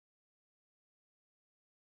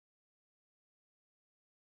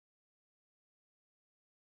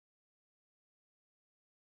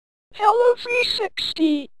Hello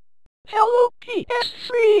 360. Hello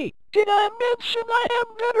PS3. Did I mention I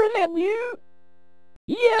am better than you?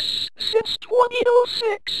 Yes, since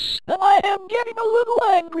 2006, and I am getting a little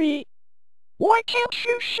angry. Why can't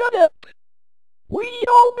you shut up? We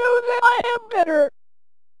all know that I am better.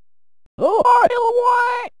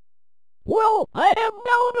 O-R-L-Y. Well, I am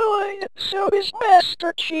now annoyed, so is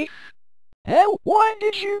Master Chief. And why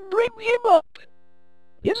did you bring him up?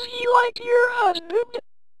 Is he like your husband?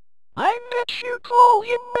 I bet you call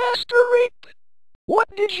him Master Rape.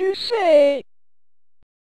 What did you say?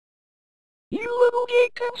 You little gay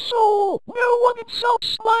console, no one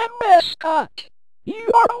insults my mascot. You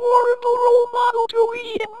are a horrible role model to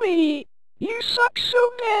we and me. You suck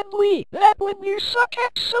so badly that when you suck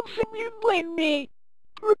at something you blame me.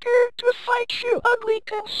 Prepare to fight, you ugly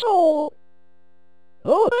console.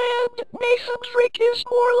 Oh, and Nathan Drake is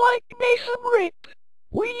more like Nathan Rape.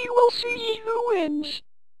 We will see who wins.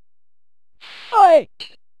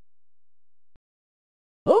 Fight!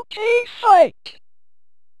 Okay, fight!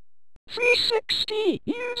 360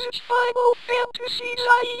 uses Final Fantasy's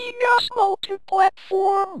IEGOS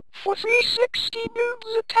multi-platform for 360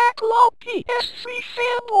 noobs attack lol PS3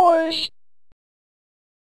 fanboys.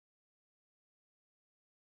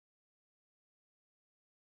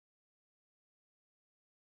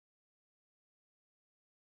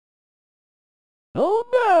 Oh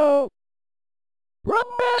no! Run,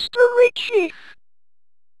 Master Ray Chief!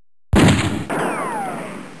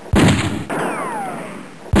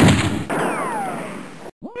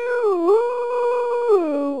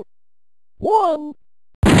 No! One!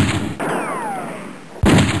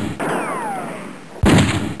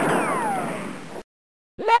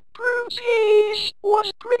 That proves Haze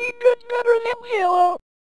was pretty good, better than Halo.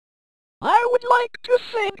 I would like to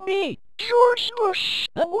thank me, George Bush,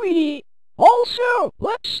 and we. Also,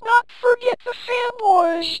 let's not forget the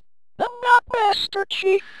fanboys. I'm not Master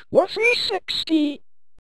Chief or 360.